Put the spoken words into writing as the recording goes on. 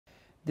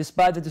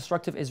Despite the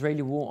destructive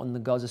Israeli war on the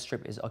Gaza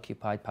Strip is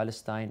occupied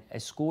Palestine, a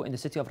school in the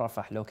city of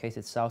Rafah,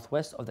 located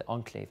southwest of the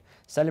enclave,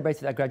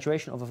 celebrated a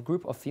graduation of a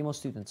group of female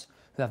students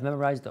who have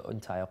memorized the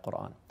entire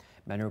Quran.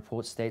 Many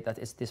reports state that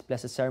this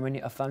blessed ceremony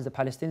affirms the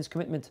Palestinians'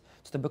 commitment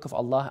to the Book of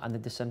Allah and the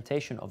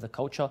dissemination of the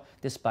culture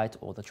despite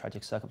all the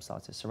tragic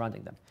circumstances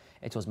surrounding them.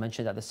 It was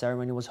mentioned that the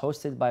ceremony was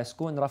hosted by a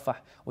school in Rafah,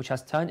 which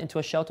has turned into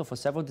a shelter for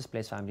several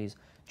displaced families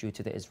due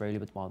to the Israeli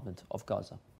bombardment of Gaza.